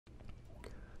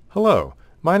Hello,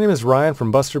 my name is Ryan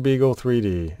from Buster Beagle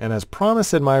 3D, and as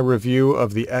promised in my review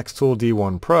of the xTool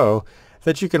D1 Pro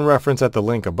that you can reference at the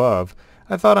link above,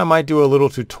 I thought I might do a little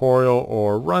tutorial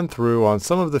or run through on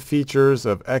some of the features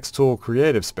of xTool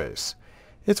Creative Space.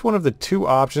 It's one of the two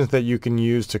options that you can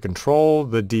use to control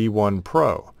the D1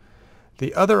 Pro.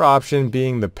 The other option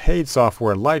being the paid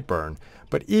software Lightburn,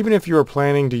 but even if you are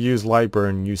planning to use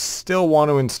Lightburn, you still want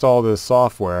to install this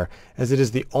software as it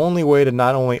is the only way to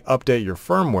not only update your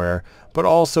firmware, but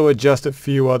also adjust a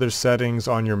few other settings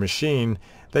on your machine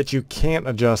that you can't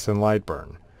adjust in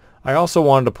Lightburn. I also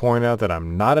wanted to point out that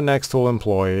I'm not an xTool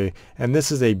employee, and this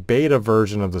is a beta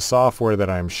version of the software that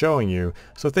I am showing you,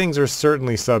 so things are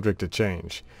certainly subject to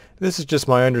change. This is just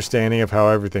my understanding of how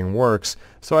everything works,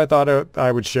 so I thought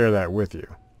I would share that with you.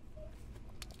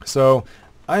 So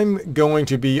I'm going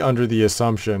to be under the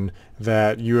assumption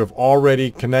that you have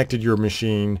already connected your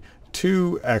machine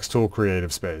to xTool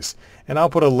Creative Space. And I'll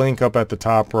put a link up at the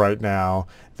top right now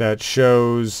that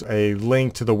shows a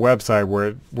link to the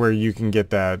website where you can get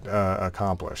that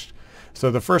accomplished.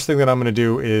 So the first thing that I'm going to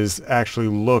do is actually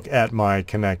look at my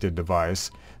connected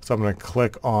device. So I'm going to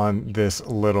click on this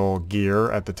little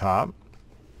gear at the top.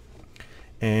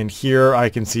 And here I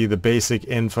can see the basic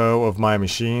info of my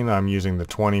machine. I'm using the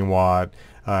 20 watt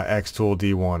xTool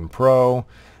D1 Pro.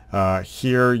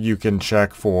 Here you can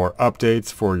check for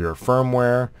updates for your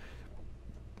firmware.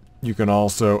 You can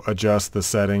also adjust the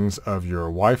settings of your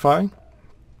Wi-Fi.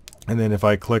 And then if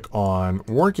I click on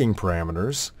working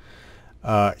parameters,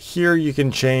 here you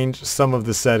can change some of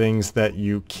the settings that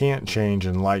you can't change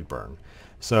in Lightburn.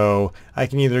 So I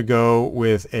can either go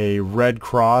with a red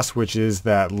cross, which is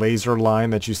that laser line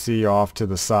that you see off to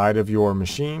the side of your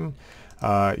machine.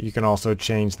 You can also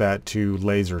change that to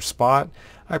laser spot.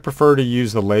 I prefer to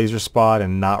use the laser spot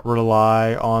and not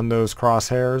rely on those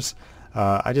crosshairs.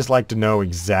 I just like to know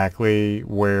exactly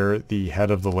where the head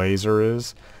of the laser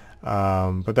is,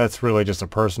 but that's really just a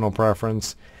personal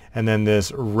preference. And then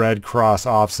this red cross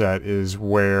offset is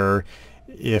where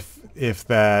if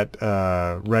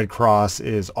that red cross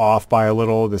is off by a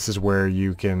little, this is where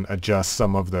you can adjust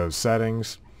some of those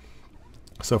settings.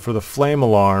 So for the flame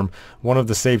alarm, one of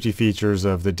the safety features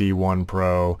of the D1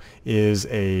 Pro is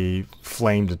a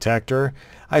flame detector.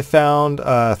 I found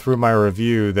through my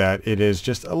review that it is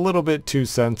just a little bit too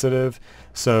sensitive,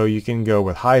 so you can go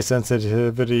with high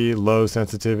sensitivity, low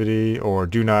sensitivity, or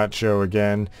do not show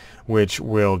again, which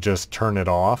will just turn it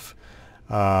off.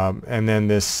 And then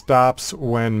this stops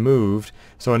when moved.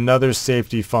 So another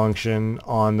safety function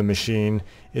on the machine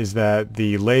is that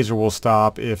the laser will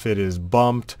stop if it is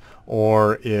bumped,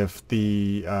 or if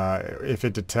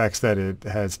it detects that it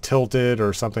has tilted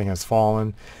or something has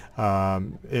fallen.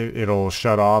 It'll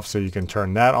shut off, so you can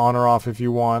turn that on or off if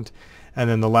you want. And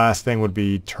then the last thing would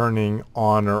be turning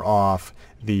on or off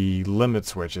the limit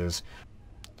switches.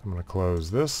 I'm going to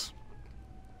close this.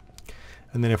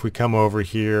 And then if we come over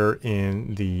here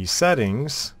in the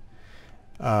settings,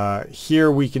 here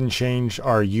we can change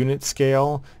our unit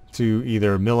scale to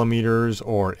either millimeters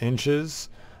or inches.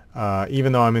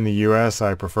 Even though I'm in the US,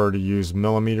 I prefer to use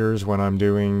millimeters when I'm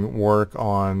doing work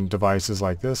on devices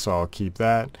like this, so I'll keep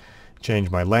that.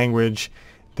 Change my language.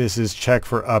 This is check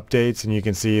for updates, and you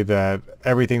can see that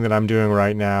everything that I'm doing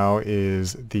right now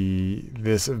is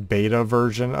this beta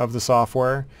version of the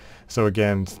software. So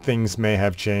again, things may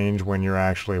have changed when you're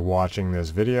actually watching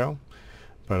this video,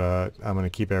 but I'm going to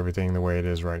keep everything the way it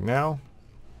is right now.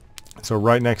 So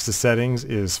right next to settings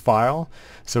is file,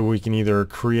 so we can either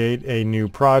create a new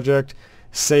project,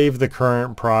 save the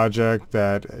current project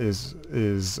that is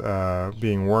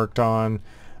being worked on,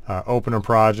 open a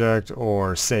project,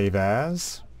 or save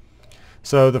as.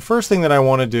 So the first thing that I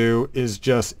want to do is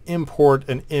just import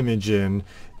an image in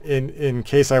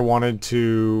case I wanted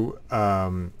to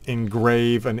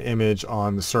engrave an image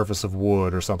on the surface of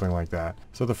wood or something like that.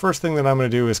 So the first thing that I'm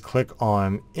going to do is click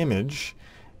on image,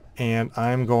 and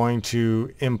I'm going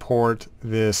to import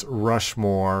this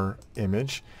Rushmore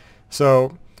image.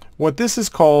 So what this is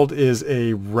called is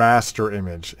a raster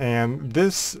image, and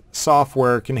this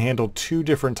software can handle two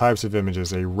different types of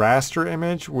images: a raster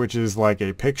image, which is like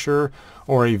a picture,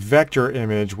 or a vector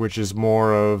image, which is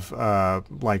more of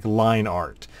like line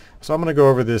art. So I'm going to go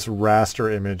over this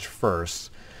raster image first.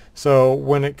 So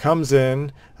when it comes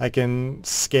in, I can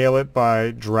scale it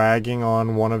by dragging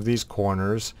on one of these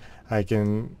corners. I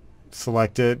can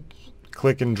select it,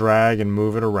 click and drag, and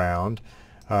move it around.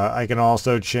 I can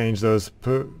also change those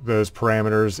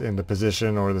parameters in the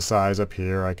position or the size up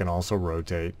here. I can also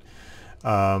rotate.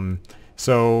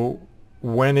 So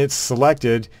when it's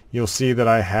selected, you'll see that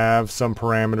I have some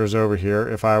parameters over here.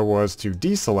 If I was to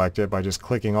deselect it by just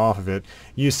clicking off of it,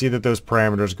 you see that those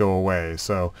parameters go away.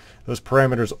 So those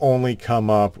parameters only come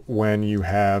up when you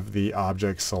have the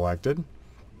object selected.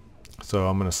 So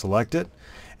I'm going to select it.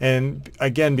 And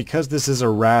again, because this is a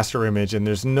raster image and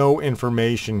there's no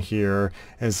information here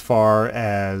as far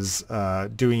as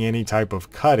doing any type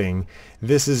of cutting,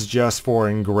 this is just for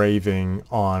engraving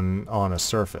on a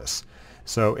surface.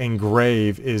 So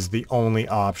engrave is the only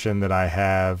option that I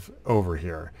have over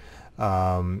here.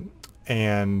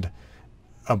 And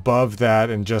above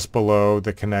that and just below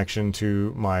the connection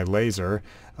to my laser,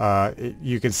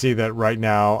 you can see that right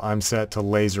now I'm set to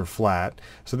laser flat.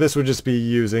 So this would just be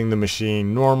using the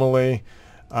machine normally.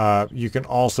 You can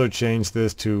also change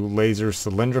this to laser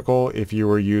cylindrical if you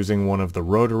were using one of the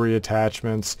rotary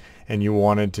attachments and you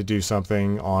wanted to do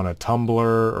something on a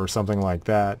tumbler or something like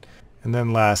that. And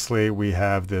then lastly, we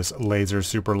have this laser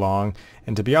super long.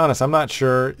 And to be honest, I'm not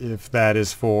sure if that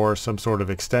is for some sort of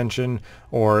extension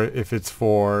or if it's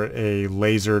for a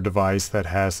laser device that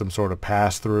has some sort of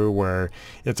pass-through where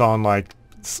it's on like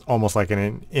almost like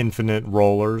an infinite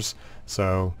rollers.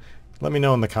 So let me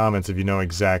know in the comments if you know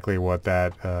exactly what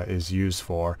that is used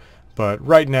for. But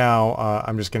right now,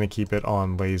 I'm just going to keep it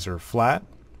on laser flat.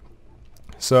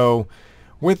 So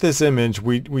with this image,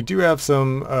 we do have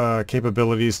some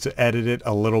capabilities to edit it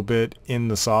a little bit in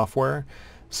the software.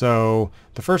 So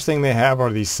the first thing they have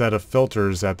are these set of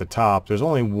filters at the top. There's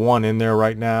only one in there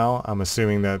right now. I'm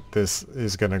assuming that this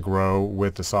is going to grow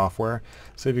with the software.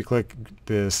 So if you click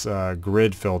this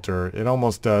grid filter, it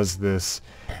almost does this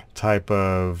type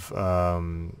of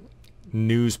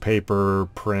newspaper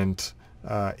print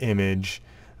image.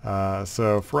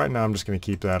 So for right now, I'm just going to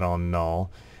keep that on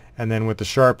null. And then with the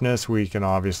sharpness, we can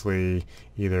obviously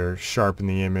either sharpen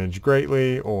the image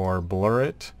greatly or blur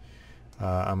it.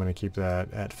 I'm going to keep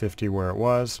that at 50 where it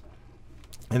was.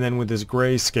 And then with this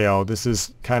grayscale, this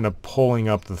is kind of pulling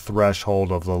up the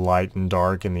threshold of the light and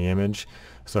dark in the image.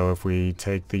 So if we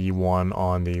take the one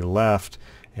on the left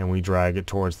and we drag it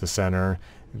towards the center,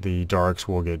 the darks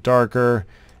will get darker.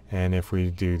 And if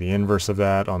we do the inverse of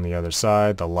that on the other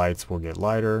side, the lights will get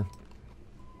lighter.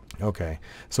 Okay,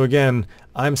 so again,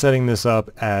 I'm setting this up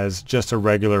as just a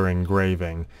regular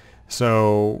engraving.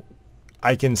 So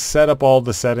I can set up all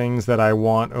the settings that I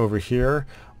want over here,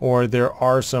 or there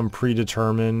are some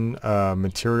predetermined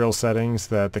material settings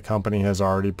that the company has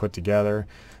already put together.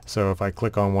 So if I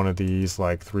click on one of these,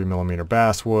 like 3mm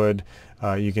basswood,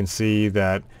 you can see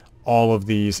that all of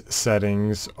these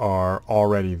settings are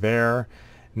already there.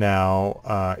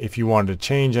 Now, if you wanted to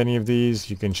change any of these,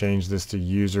 you can change this to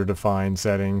user-defined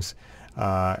settings,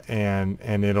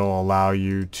 and it'll allow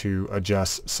you to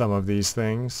adjust some of these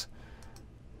things.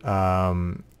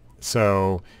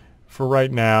 So for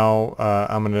right now,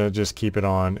 I'm going to just keep it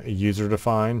on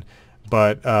user-defined.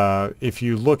 But if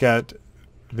you look at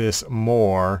this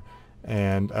more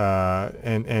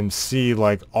and see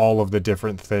like all of the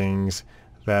different things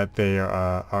that they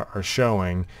are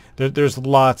showing, there's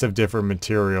lots of different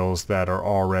materials that are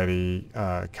already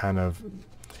kind of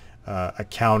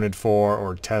accounted for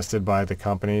or tested by the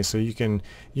company. So you can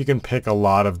pick a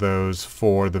lot of those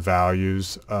for the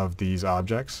values of these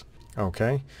objects.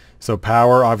 Okay, so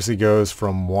power obviously goes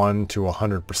from 1 to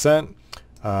 100%.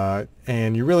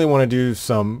 And you really want to do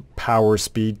some power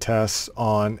speed tests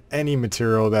on any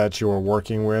material that you're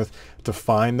working with to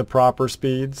find the proper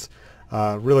speeds.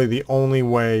 Really the only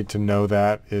way to know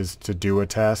that is to do a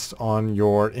test on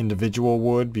your individual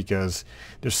wood, because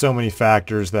there's so many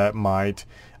factors that might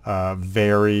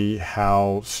vary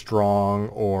how strong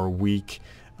or weak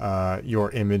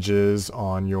your image is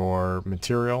on your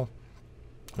material.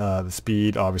 The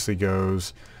speed obviously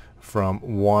goes from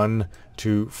 1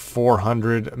 to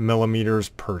 400 millimeters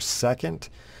per second.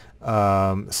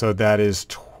 So that is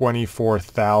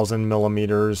 24,000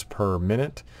 millimeters per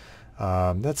minute.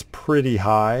 That's pretty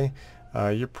high.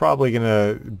 You're probably going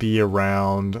to be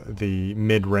around the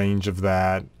mid-range of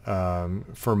that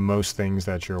for most things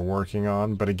that you're working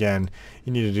on. But again,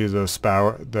 you need to do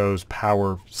those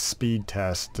power speed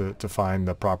tests to find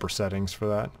the proper settings for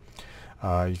that.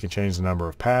 You can change the number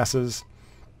of passes.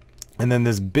 And then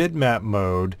this bitmap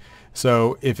mode,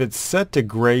 so if it's set to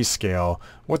grayscale,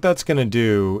 what that's going to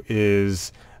do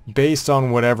is, based on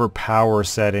whatever power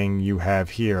setting you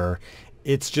have here,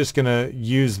 it's just going to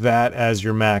use that as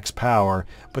your max power,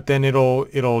 but then it'll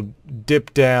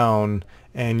dip down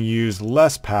and use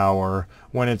less power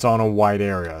when it's on a white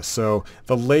area. So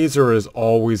the laser is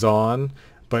always on,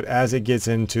 but as it gets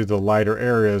into the lighter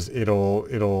areas,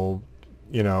 it'll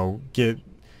get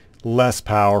less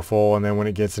powerful, and then when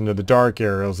it gets into the dark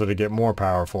areas it'll get more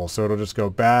powerful. So it'll just go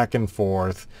back and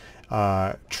forth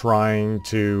trying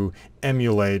to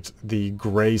emulate the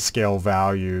grayscale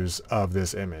values of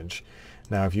this image.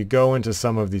 Now if you go into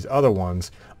some of these other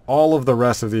ones, all of the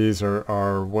rest of these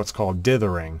are what's called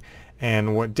dithering.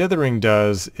 And what dithering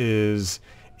does is,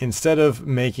 instead of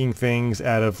making things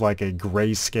out of like a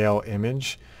grayscale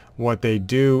image, what they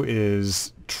do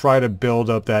is try to build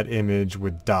up that image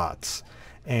with dots.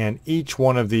 And each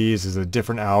one of these is a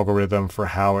different algorithm for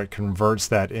how it converts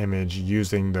that image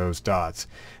using those dots.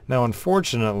 Now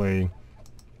unfortunately,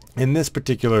 in this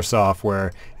particular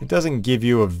software, it doesn't give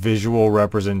you a visual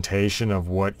representation of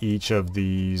what each of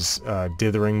these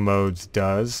dithering modes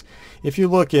does. If you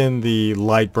look in the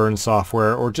Lightburn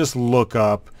software, or just look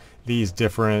up these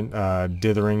different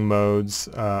dithering modes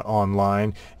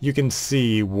online, you can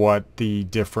see what the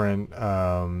different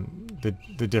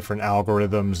the different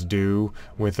algorithms do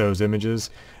with those images.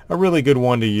 A really good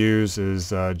one to use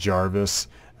is Jarvis.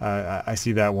 I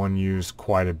see that one used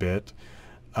quite a bit.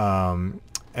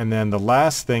 And then the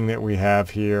last thing that we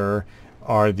have here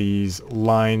are these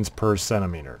lines per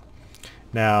centimeter.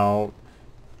 Now,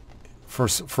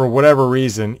 for whatever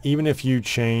reason, even if you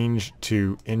change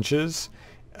to inches,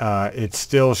 it's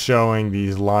still showing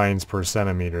these lines per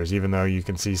centimeters, even though you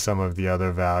can see some of the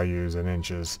other values in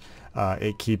inches.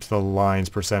 It keeps the lines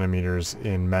per centimeters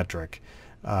in metric.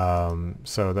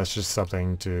 So that's just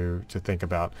something to think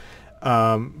about.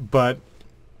 But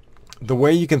the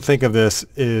way you can think of this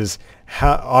is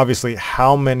obviously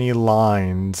how many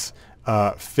lines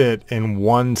fit in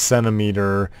 1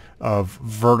 centimeter of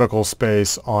vertical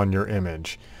space on your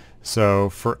image. So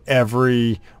for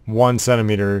every 1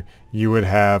 centimeter you would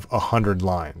have 100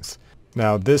 lines.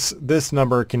 Now this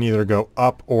number can either go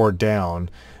up or down,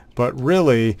 but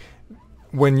really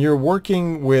when you're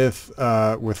working with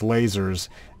lasers,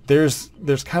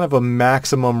 there's kind of a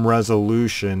maximum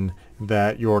resolution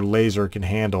that your laser can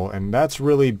handle, and that's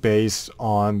really based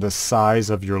on the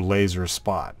size of your laser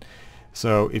spot.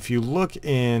 So if you look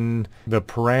in the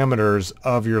parameters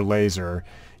of your laser,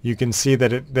 you can see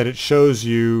that it shows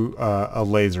you a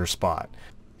laser spot.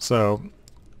 So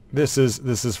this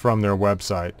is from their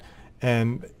website,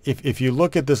 and if you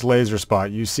look at this laser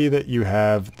spot, you see that you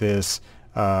have this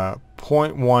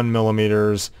 0.1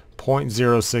 millimeters,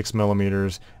 0.06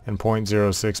 millimeters, and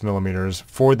 0.06 millimeters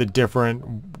for the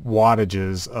different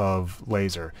wattages of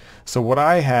laser. So what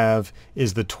I have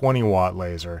is the 20 watt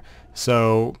laser.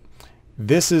 So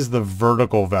this is the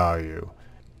vertical value.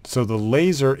 So the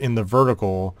laser in the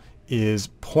vertical is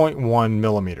 0.1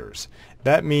 millimeters.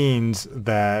 That means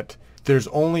that there's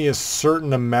only a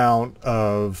certain amount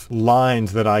of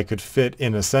lines that I could fit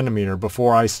in a centimeter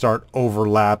before I start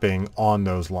overlapping on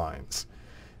those lines.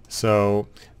 So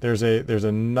there's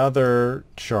another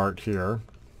chart here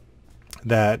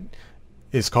that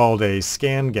is called a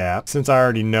scan gap. Since I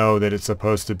already know that it's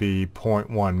supposed to be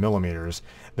 0.1 millimeters,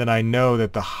 then I know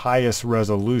that the highest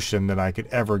resolution that I could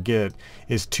ever get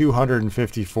is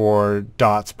 254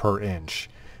 dots per inch.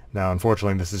 Now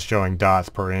unfortunately this is showing dots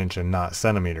per inch and not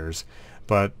centimeters,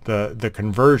 but the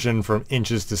conversion from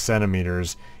inches to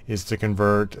centimeters is to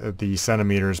convert the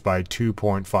centimeters by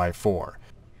 2.54.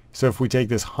 So if we take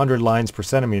this 100 lines per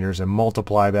centimeters and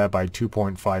multiply that by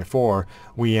 2.54,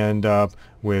 we end up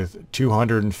with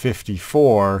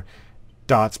 254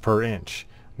 dots per inch,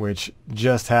 which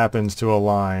just happens to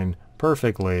align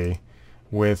perfectly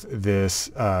with this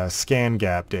scan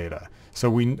gap data.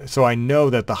 So I know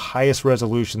that the highest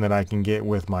resolution that I can get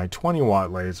with my 20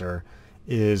 watt laser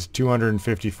is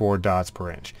 254 dots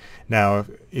per inch. Now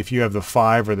if you have the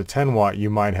 5 or the 10 watt, you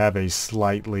might have a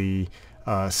slightly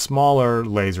smaller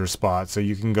laser spot, so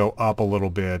you can go up a little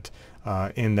bit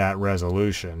in that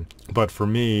resolution. But for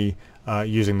me,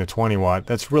 using the 20 watt,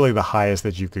 that's really the highest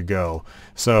that you could go.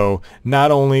 So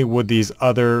not only would these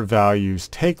other values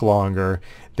take longer,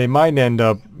 they might end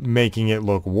up making it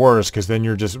look worse, because then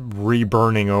you're just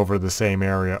reburning over the same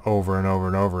area over and over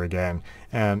and over again,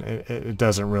 and it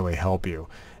doesn't really help you.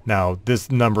 Now this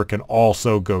number can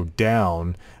also go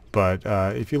down, but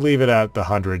if you leave it at the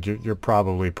 100, you're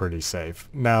probably pretty safe.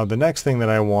 Now the next thing that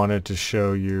I wanted to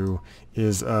show you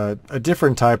is a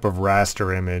different type of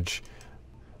raster image.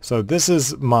 So this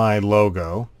is my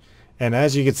logo, and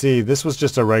as you can see, this was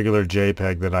just a regular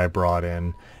JPEG that I brought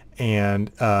in,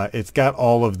 and it's got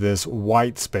all of this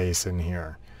white space in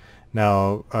here.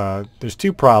 Now there's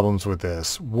two problems with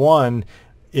this. One,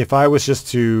 if I was just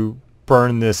to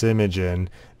burn this image in,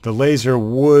 the laser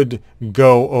would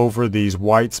go over these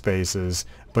white spaces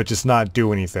but just not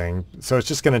do anything. So it's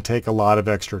just going to take a lot of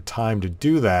extra time to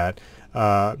do that.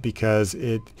 because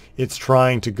it's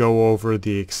trying to go over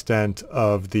the extent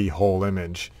of the whole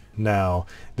image. Now,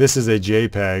 this is a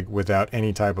JPEG without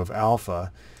any type of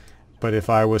alpha, but if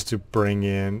I was to bring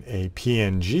in a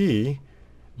PNG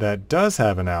that does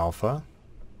have an alpha,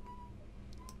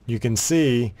 you can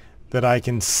see that I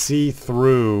can see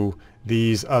through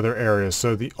these other areas.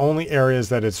 So the only areas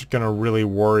that it's going to really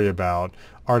worry about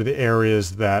are the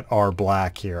areas that are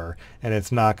black here, and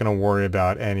it's not going to worry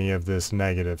about any of this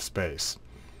negative space.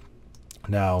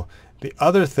 Now, the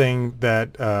other thing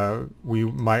that we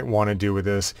might want to do with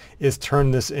this is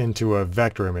turn this into a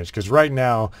vector image, because right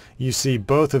now you see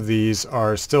both of these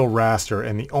are still raster,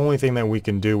 and the only thing that we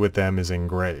can do with them is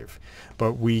engrave.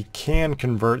 But we can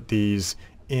convert these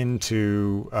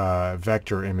into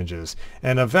vector images,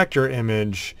 and a vector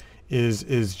image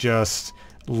is just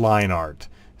line art.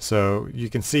 So you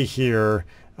can see here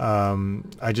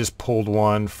I just pulled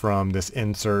one from this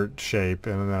insert shape,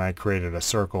 and then I created a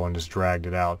circle and just dragged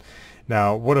it out.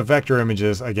 Now, what a vector image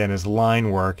is, again, is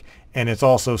line work, and it's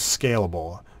also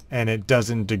scalable, and it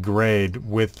doesn't degrade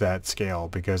with that scale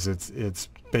because it's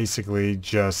basically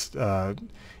just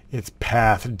it's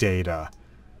path data.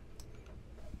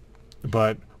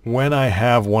 But when I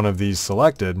have one of these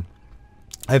selected,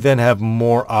 I then have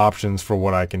more options for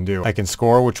what I can do. I can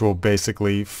score, which will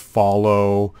basically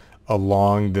follow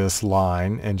along this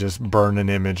line and just burn an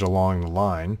image along the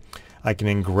line. I can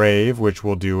engrave, which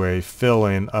will do a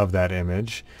fill-in of that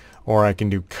image, or I can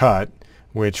do cut,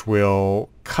 which will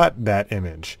cut that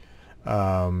image.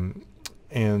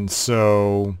 And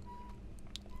so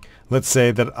let's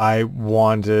say that I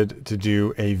wanted to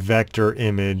do a vector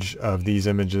image of these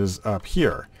images up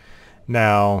here.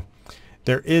 Now,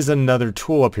 there is another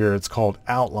tool up here. It's called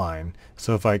Outline.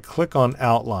 So if I click on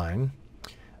Outline,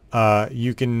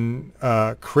 you can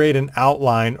create an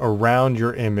outline around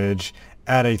your image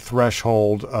at a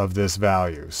threshold of this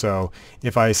value. So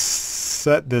if I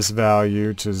set this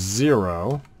value to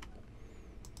 0,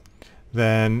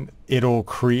 then it'll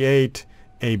create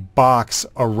a box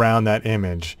around that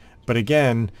image. But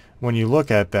again, when you look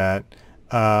at that,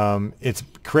 it's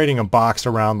creating a box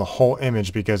around the whole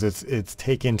image because it's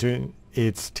taking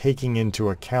into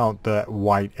account that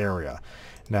white area.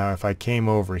 Now, if I came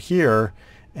over here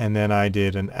and then I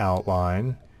did an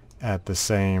outline at the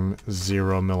same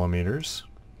 0 millimeters,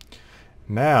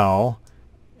 now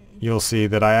you'll see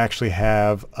that I actually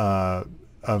have a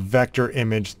vector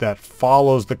image that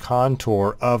follows the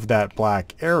contour of that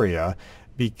black area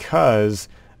because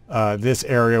this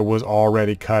area was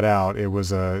already cut out. It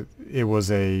was a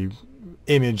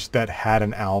image that had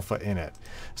an alpha in it.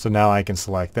 So now I can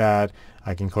select that.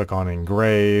 I can click on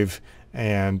Engrave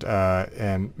and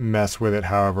mess with it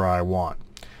however I want.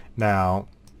 Now,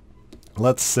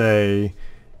 let's say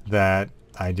that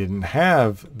I didn't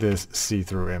have this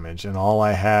see-through image and all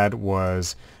I had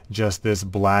was just this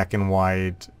black and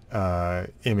white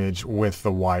image with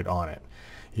the white on it.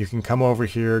 You can come over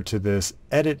here to this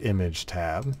Edit Image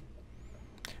tab,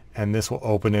 and this will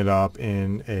open it up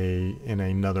in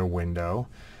another window.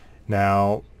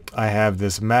 Now, I have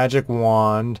this magic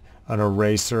wand, an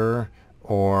eraser,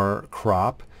 or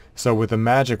crop. So with the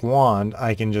magic wand,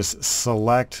 I can just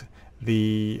select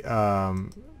the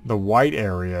white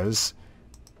areas,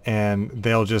 and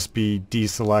they'll just be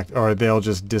deselect, or they'll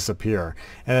just disappear.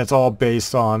 And it's all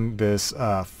based on this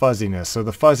fuzziness. So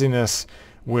the fuzziness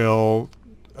will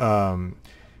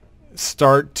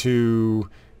start to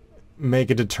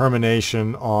make a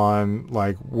determination on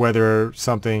like whether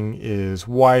something is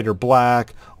white or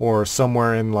black or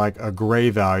somewhere in like a gray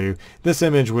value. This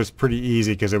image was pretty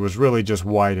easy because it was really just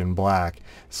white and black,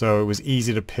 so it was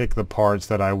easy to pick the parts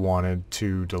that I wanted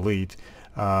to delete.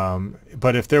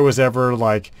 But if there was ever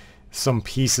like some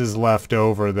pieces left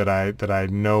over that I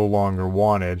no longer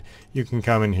wanted, you can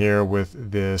come in here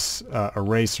with this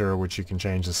eraser, which you can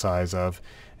change the size of,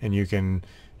 and you can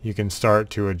start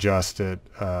to adjust it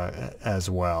as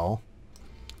well.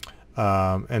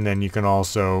 And then you can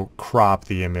also crop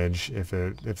the image if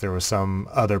there was some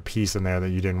other piece in there that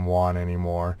you didn't want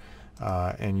anymore,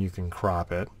 and you can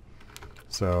crop it.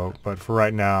 So, but for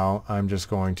right now, I'm just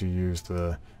going to use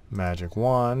the magic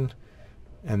wand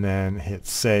and then hit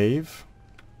save.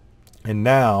 And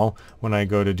now, when I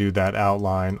go to do that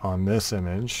outline on this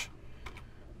image,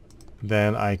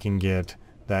 then I can get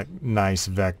that nice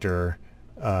vector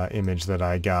image that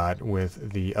I got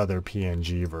with the other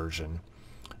PNG version.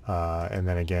 And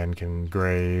then again, can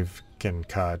engrave, can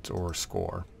cut, or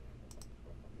score.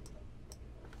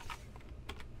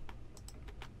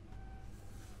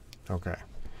 Okay,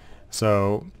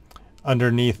 so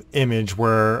underneath image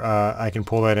where I can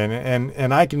pull that in,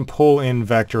 and I can pull in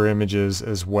vector images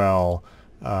as well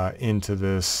into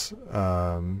this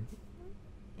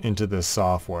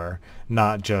software,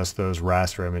 not just those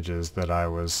raster images that I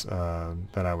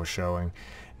was showing.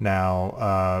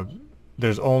 Now,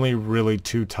 there's only really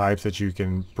two types that you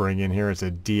can bring in here. It's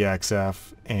a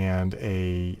DXF and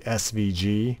a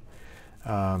SVG.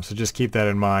 So just keep that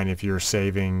in mind if you're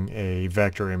saving a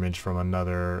vector image from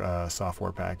another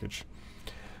software package.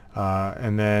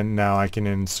 And then now I can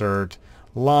insert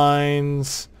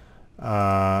lines.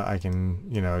 I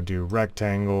can, do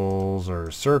rectangles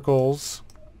or circles.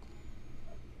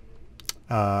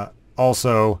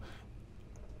 Also,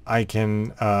 I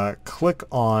can click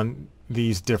on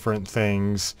these different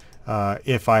things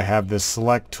if I have this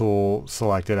select tool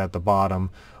selected at the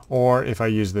bottom, or if I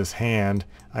use this hand,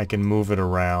 I can move it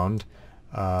around.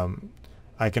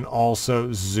 I can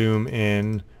also zoom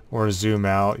in or zoom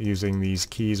out using these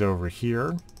keys over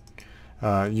here.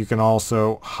 You can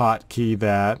also hotkey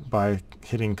that by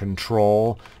hitting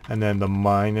Control and then the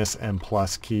minus and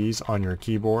plus keys on your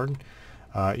keyboard.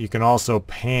 You can also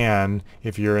pan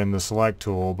if you're in the select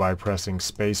tool by pressing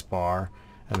spacebar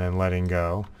and then letting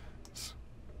go.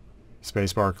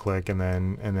 Spacebar, click, and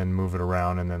then move it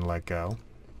around and then let go.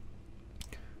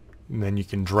 And then you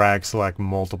can drag select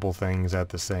multiple things at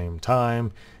the same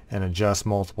time and adjust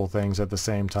multiple things at the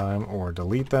same time or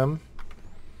delete them.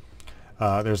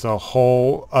 There's a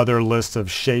whole other list of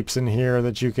shapes in here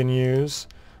that you can use,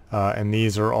 and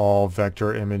these are all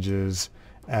vector images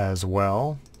as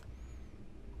well.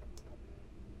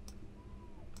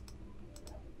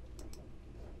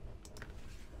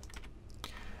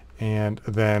 And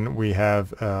then we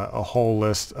have a whole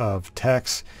list of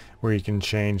text where you can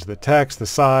change the text, the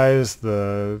size,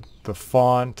 the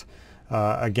font.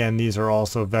 Again, these are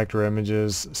also vector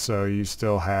images, so you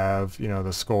still have,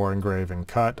 the score, engrave, and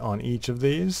cut on each of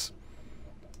these.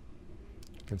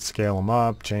 You can scale them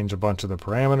up, change a bunch of the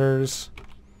parameters.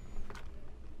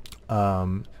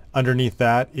 Underneath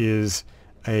that is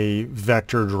a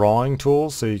vector drawing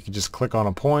tool, so you can just click on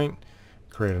a point,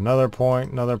 create another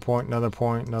point, another point, another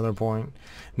point, another point.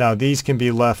 Now these can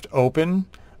be left open,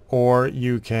 or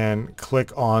you can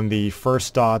click on the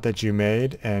first dot that you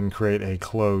made and create a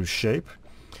closed shape.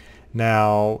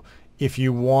 Now, if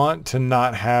you want to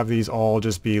not have these all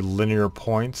just be linear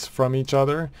points from each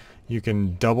other, you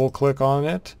can double click on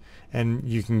it and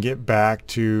you can get back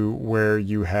to where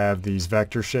you have these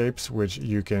vector shapes, which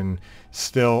you can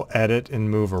still edit and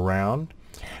move around.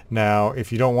 Now,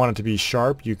 if you don't want it to be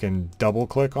sharp, you can double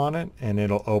click on it and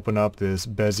it'll open up this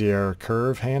Bezier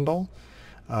curve handle,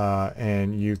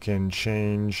 and you can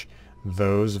change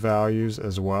those values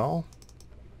as well.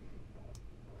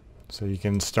 So you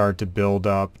can start to build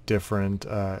up different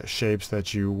shapes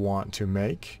that you want to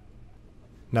make.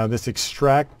 Now this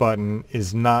extract button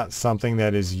is not something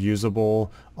that is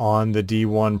usable on the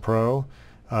D1 Pro.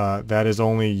 That is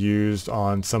only used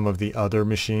on some of the other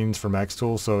machines from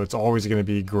xTool, so it's always going to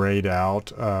be grayed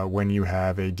out when you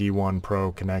have a D1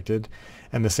 Pro connected.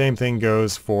 And the same thing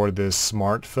goes for this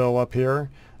smart fill up here,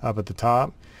 up at the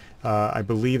top. I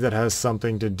believe that has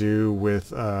something to do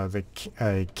with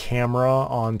a camera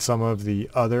on some of the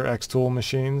other xTool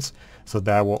machines, so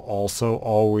that will also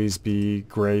always be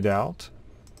grayed out.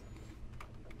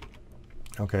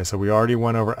 Okay, so we already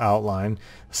went over outline.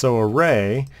 So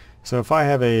array, so if I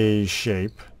have a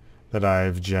shape that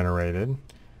I've generated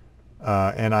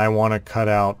and I want to cut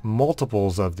out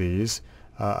multiples of these,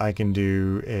 I can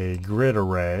do a grid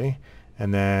array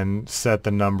and then set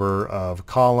the number of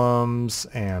columns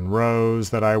and rows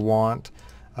that I want,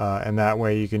 and that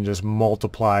way you can just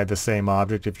multiply the same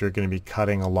object if you're going to be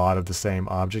cutting a lot of the same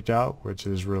object out, which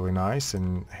is really nice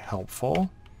and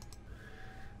helpful.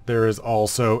 There is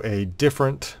also a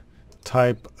different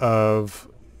type of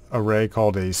array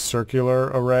called a circular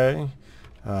array.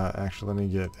 Actually, let me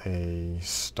get a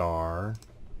star.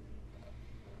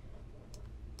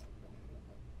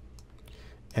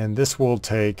 And this will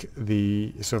take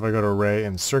so if I go to array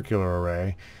and circular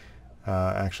array,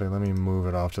 actually let me move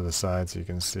it off to the side so you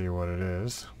can see what it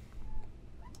is.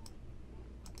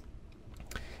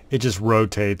 It just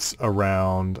rotates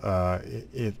around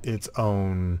its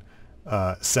own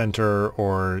center,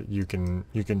 or you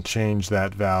can change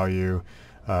that value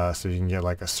so you can get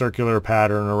like a circular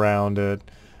pattern around it.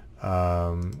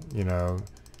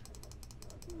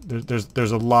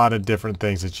 There's a lot of different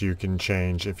things that you can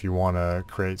change if you want to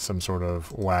create some sort of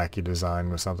wacky design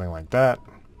with something like that.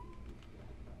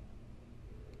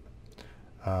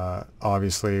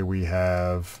 Obviously we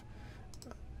have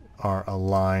our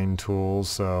align tools,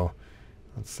 so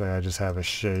let's say I just have a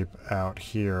shape out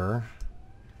here,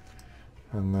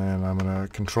 and then I'm going to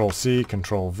Control C,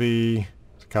 Control V,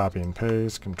 copy and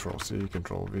paste, Control C,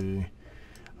 Control V,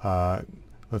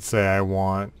 Let's say I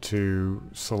want to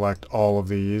select all of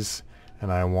these,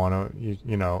 and I want to,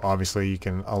 you know, obviously you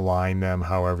can align them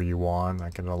however you want. I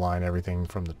can align everything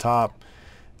from the top.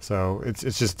 So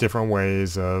it's just different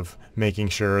ways of making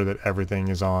sure that everything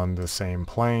is on the same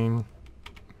plane.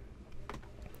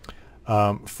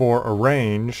 For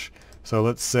arrange, so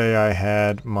let's say I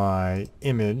had my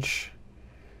image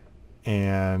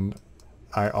and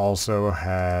I also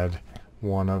had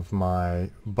one of my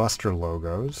Buster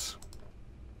logos.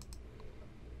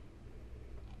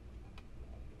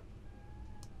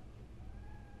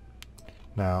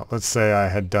 Now let's say I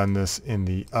had done this in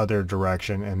the other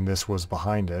direction and this was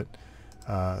behind it.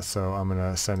 So I'm going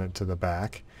to send it to the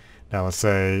back. Now let's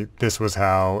say this was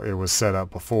how it was set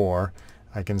up before.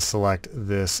 I can select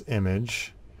this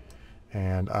image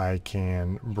and I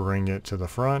can bring it to the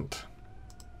front.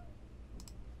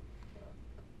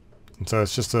 And so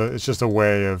it's just a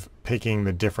way of picking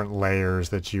the different layers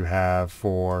that you have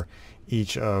for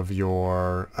each of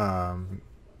your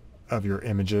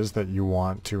images that you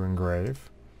want to engrave.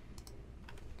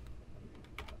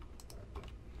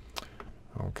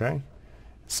 Okay,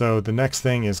 so the next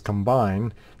thing is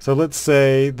combine. So let's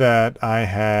say that I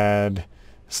had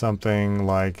something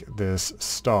like this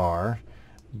star,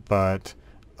 but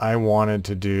I wanted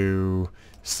to do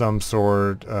some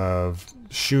sort of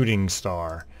shooting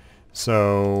star.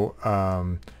 So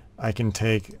I can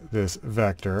take this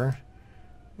vector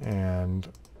and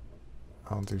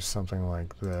I'll do something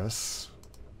like this.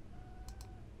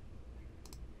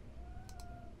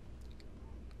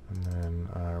 And then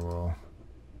I will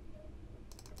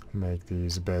make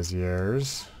these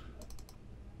Beziers.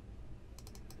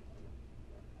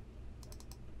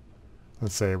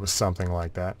 Let's say it was something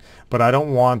like that. But I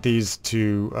don't want these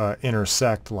to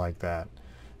intersect like that.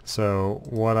 So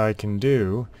what I can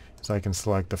do is I can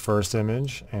select the first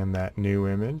image and that new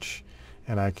image,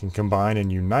 and I can combine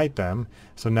and unite them.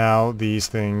 So now these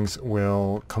things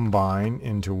will combine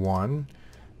into one.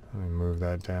 Let me move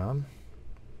that down.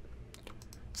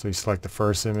 So you select the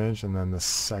first image and then the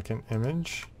second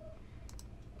image.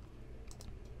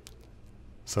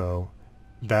 So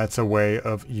that's a way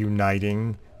of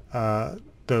uniting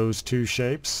those two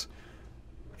shapes,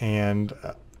 and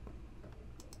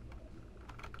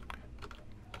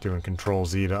doing Control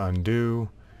Z to undo.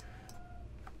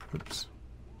 Oops.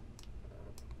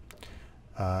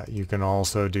 You can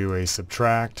also do a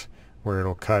subtract where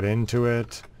it'll cut into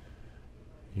it.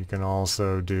 You can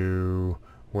also do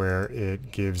where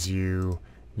it gives you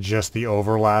just the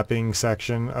overlapping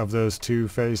section of those two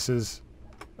faces,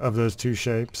 of those two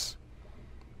shapes.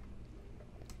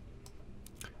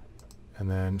 And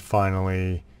then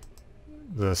finally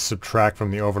the subtract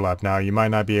from the overlap. Now you might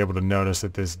not be able to notice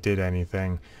that this did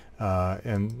anything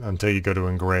until you go to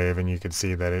Engrave, and you can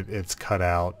see that it's cut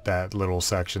out that little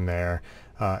section there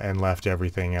and left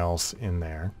everything else in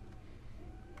there.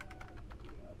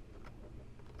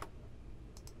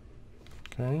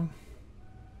 Okay.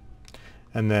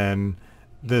 And then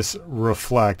this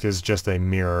reflect is just a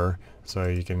mirror, so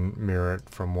you can mirror it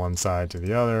from one side to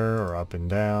the other or up and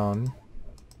down.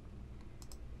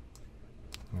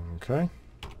 Okay.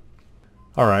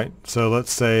 Alright, so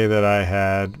let's say that I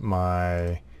had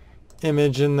my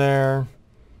image in there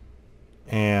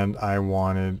and I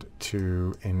wanted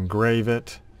to engrave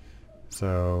it.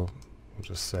 So we'll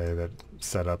just say that it's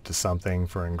set up to something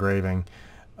for engraving.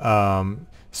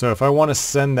 So if I want to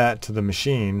send that to the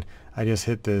machine, I just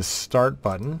hit this start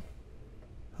button.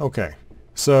 Okay,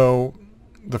 so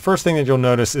the first thing that you'll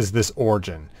notice is this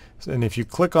origin. And if you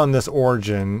click on this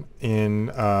origin in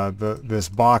this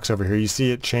box over here, you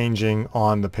see it changing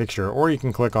on the picture, or you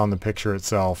can click on the picture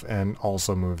itself and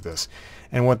also move this.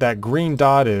 And what that green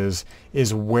dot is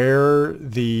where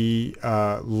the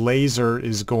laser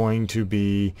is going to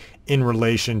be in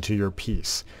relation to your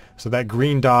piece. So that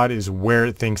green dot is where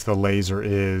it thinks the laser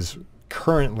is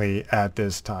currently at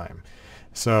this time.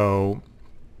 So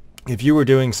if you were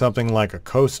doing something like a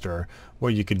coaster,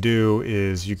 what you could do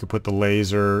is you could put the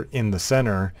laser in the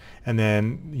center, and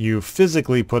then you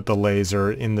physically put the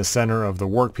laser in the center of the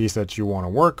workpiece that you want to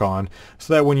work on,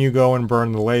 so that when you go and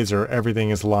burn the laser,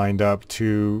 everything is lined up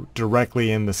to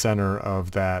directly in the center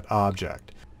of that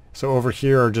object. So over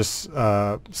here are just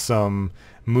some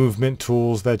movement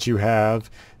tools that you have,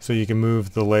 so you can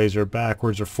move the laser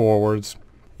backwards or forwards.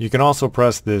 You can also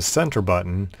press this center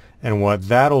button, and what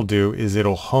that'll do is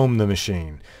it'll home the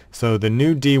machine. So the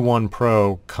new D1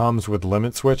 Pro comes with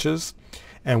limit switches,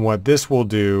 and what this will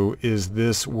do is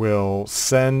this will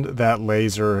send that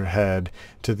laser head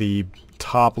to the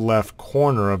top left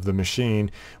corner of the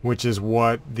machine, which is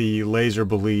what the laser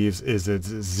believes is its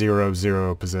 0,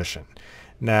 0 position.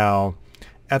 Now,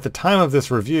 at the time of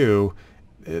this review,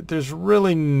 there's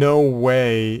really no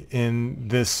way in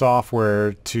this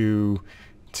software to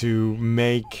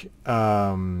make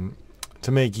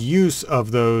use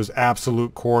of those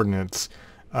absolute coordinates.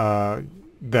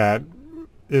 That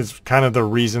is kind of the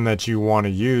reason that you want to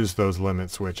use those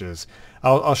limit switches.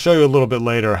 I'll show you a little bit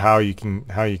later how you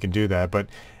can do that, but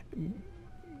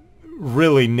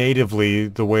really natively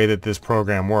the way that this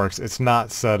program works, it's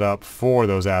not set up for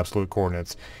those absolute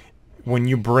coordinates. When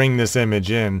you bring this image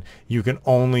in, you can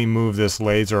only move this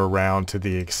laser around to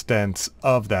the extents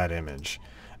of that image.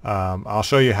 I'll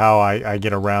show you how I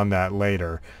get around that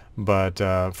later, but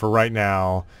for right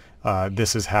now,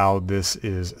 this is how this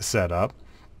is set up.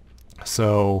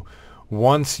 So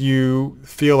once you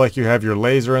feel like you have your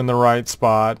laser in the right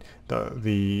spot,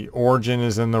 the origin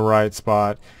is in the right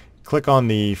spot, click on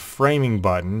the framing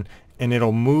button and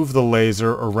it'll move the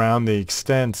laser around the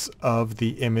extents of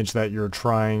the image that you're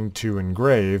trying to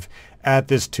engrave at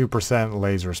this 2%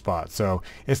 laser spot. So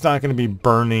it's not going to be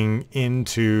burning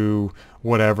into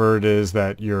whatever it is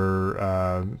that you're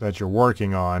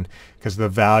working on, because the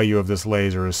value of this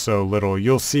laser is so little.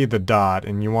 You'll see the dot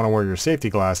and you want to wear your safety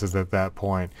glasses at that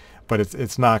point, but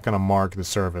it's not going to mark the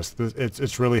surface.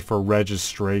 It's really for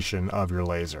registration of your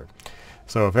laser.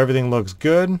 So if everything looks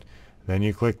good, then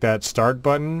you click that start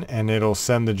button and it'll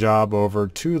send the job over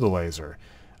to the laser.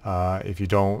 If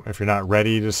you're not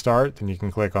ready to start, then you can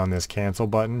click on this cancel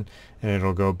button and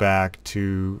it'll go back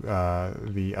to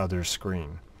the other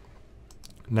screen.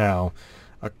 Now,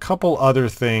 a couple other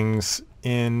things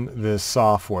in this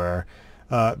software.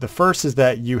 The first is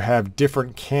that you have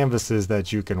different canvases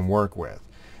that you can work with.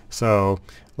 So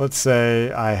let's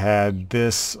say I had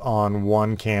this on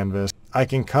one canvas. I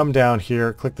can come down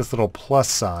here, click this little plus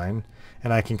sign,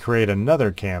 and I can create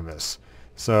another canvas.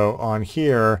 So on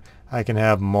here, I can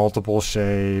have multiple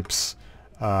shapes,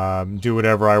 do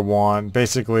whatever I want,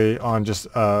 basically on just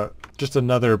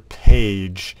another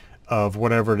page of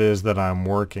whatever it is that I'm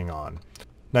working on.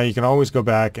 Now you can always go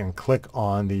back and click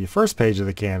on the first page of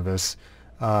the canvas.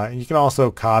 And you can also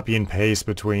copy and paste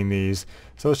between these.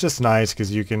 So it's just nice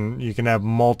because you can have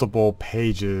multiple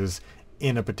pages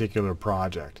in a particular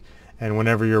project. And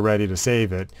whenever you're ready to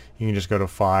save it, you can just go to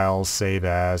Files, Save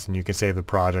As, and you can save the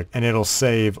project, and it'll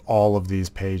save all of these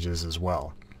pages as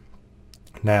well.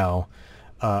 Now,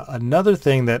 another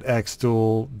thing that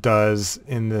xTool does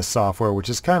in this software, which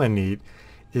is kind of neat,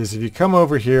 is if you come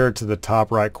over here to the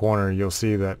top right corner, you'll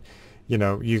see that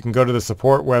you can go to the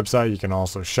support website, you can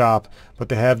also shop, but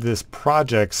they have this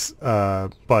projects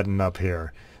button up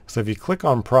here. So if you click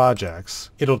on projects,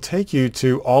 it'll take you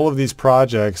to all of these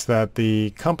projects that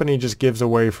the company just gives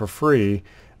away for free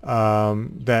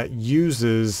that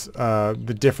uses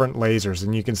the different lasers.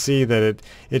 And you can see that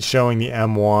it's showing the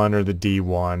M1 or the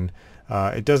D1.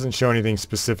 It doesn't show anything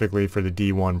specifically for the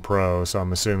D1 Pro, so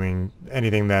I'm assuming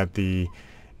anything that the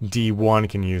D1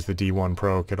 can use, the D1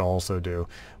 Pro could also do.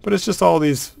 But it's just all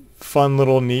these fun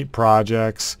little neat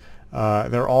projects.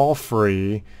 They're all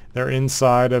free. They're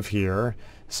inside of here.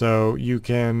 So you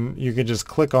can just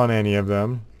click on any of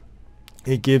them.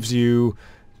 It gives you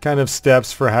kind of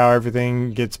steps for how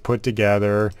everything gets put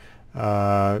together,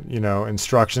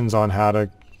 instructions on how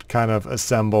to kind of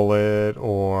assemble it,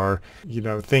 or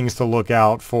things to look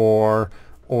out for,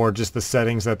 or just the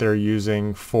settings that they're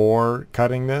using for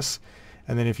cutting this.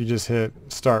 And then if you just hit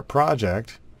Start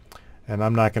Project, and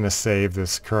I'm not going to save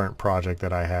this current project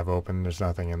that I have open, there's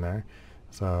nothing in there,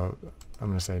 so I'm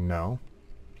going to say no.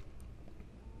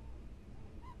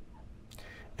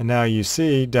 And now you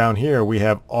see down here we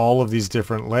have all of these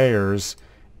different layers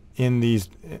in this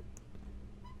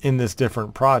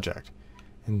different project.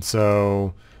 And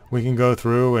so we can go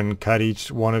through and cut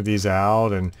each one of these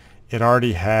out, and it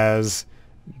already has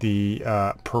the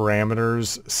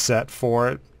parameters set for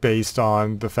it based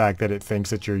on the fact that it thinks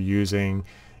that you're using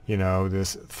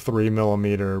this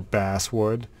 3mm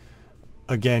basswood.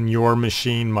 Again, your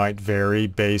machine might vary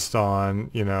based on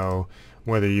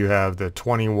whether you have the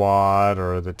 20 watt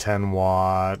or the 10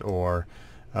 watt or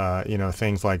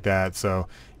things like that. So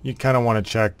you kind of want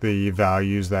to check the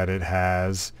values that it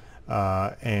has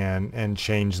and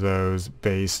change those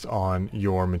based on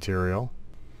your material.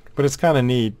 But it's kind of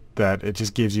neat that it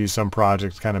just gives you some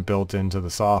projects kind of built into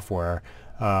the software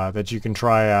that you can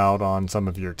try out on some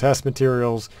of your test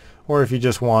materials, or if you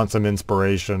just want some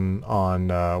inspiration on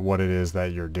what it is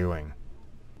that you're doing.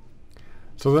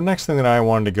 So the next thing that I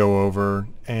wanted to go over,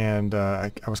 and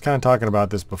I was kind of talking about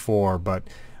this before, but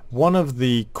one of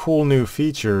the cool new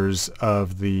features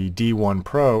of the D1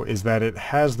 Pro is that it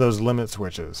has those limit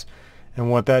switches. And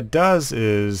what that does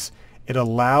is it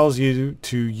allows you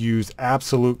to use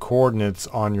absolute coordinates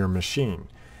on your machine.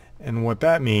 And what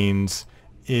that means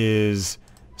is,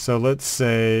 so let's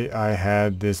say I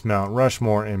had this Mount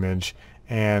Rushmore image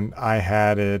and I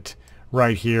had it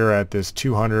right here at this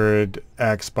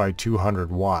 200x by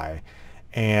 200y.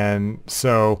 And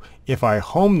so if I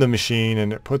home the machine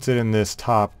and it puts it in this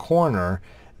top corner,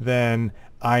 then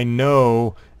I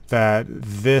know that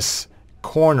this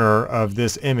corner of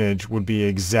this image would be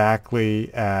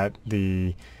exactly at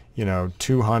the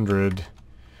 200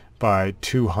 by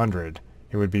 200.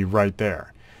 It would be right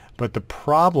there. But the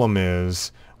problem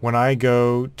is when I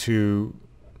go to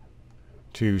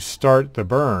start the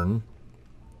burn,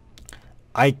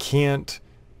 I can't,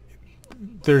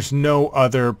 there's no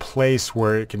other place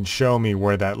where it can show me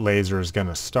where that laser is going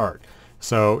to start.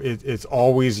 So it's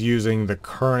always using the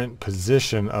current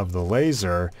position of the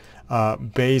laser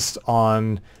based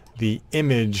on the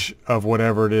image of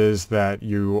whatever it is that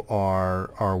you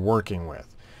are working with.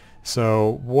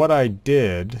 So what I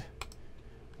did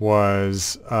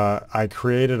was I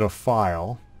created a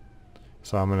file.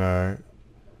 So I'm going to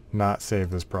not save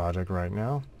this project right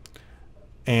now.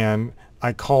 And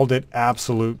I called it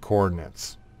absolute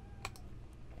coordinates.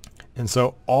 And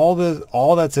so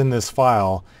all that's in this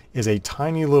file is a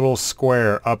tiny little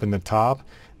square up in the top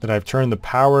that I've turned the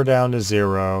power down to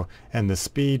 0 and the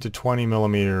speed to 20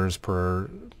 millimeters per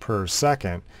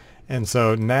second. And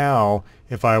so now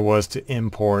if I was to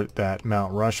import that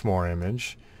Mount Rushmore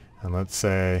image, and let's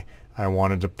say I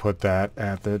wanted to put that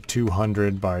at the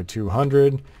 200 by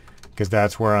 200 because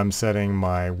that's where I'm setting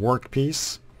my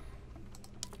workpiece.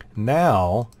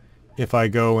 Now if I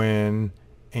go in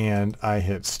and I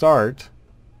hit start,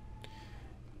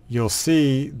 you'll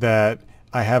see that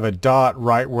I have a dot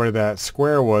right where that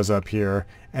square was up here,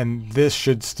 and this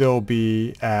should still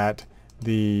be at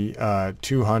the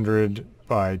 200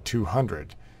 by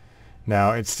 200.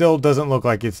 Now it still doesn't look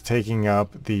like it's taking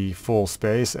up the full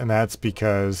space, and that's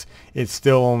because it's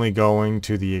still only going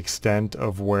to the extent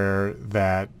of where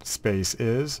that space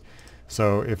is.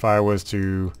 So if I was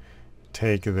to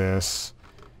take this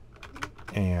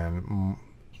and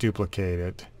duplicate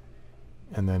it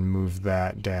and then move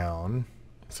that down,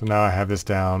 so now I have this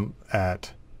down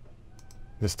at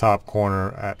this top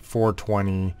corner at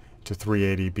 420 to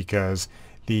 380 because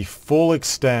the full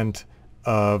extent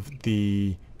of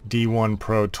the D1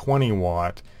 Pro 20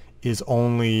 watt is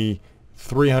only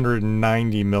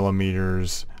 390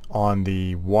 millimeters on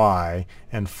the Y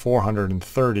and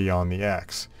 430 on the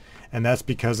X. And that's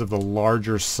because of the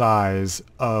larger size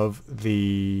of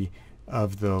the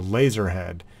laser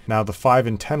head. Now the 5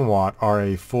 and 10 watt are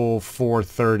a full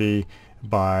 430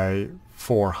 by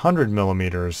 400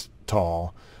 millimeters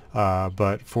tall,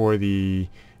 but for the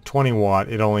 20 watt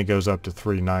it only goes up to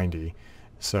 390.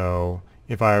 So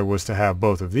if I was to have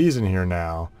both of these in here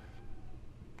now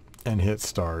and hit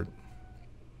start,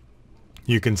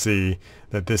 you can see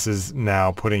that this is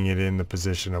now putting it in the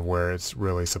position of where it's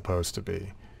really supposed to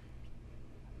be.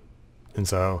 And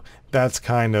so that's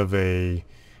kind of a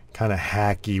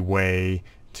hacky way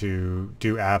to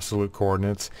do absolute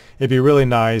coordinates. It'd be really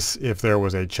nice if there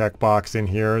was a checkbox in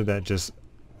here that just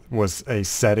was a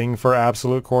setting for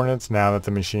absolute coordinates now that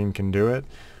the machine can do it.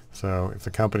 So if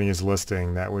the company is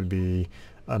listing, that would be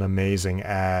an amazing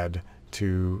add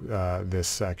to this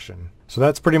section. So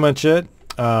that's pretty much it.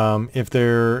 If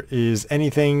there is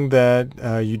anything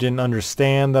that you didn't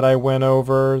understand that I went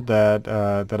over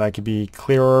that I could be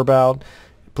clearer about,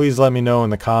 please let me know in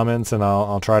the comments, and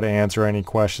I'll try to answer any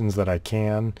questions that I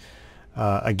can.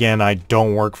 Again, I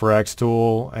don't work for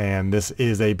xTool, and this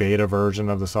is a beta version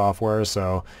of the software,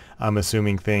 so I'm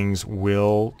assuming things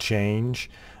will change.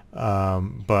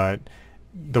 But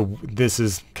this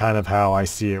is kind of how I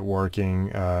see it working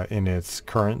in its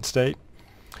current state.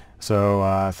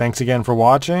 So thanks again for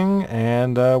watching,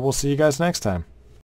 and we'll see you guys next time.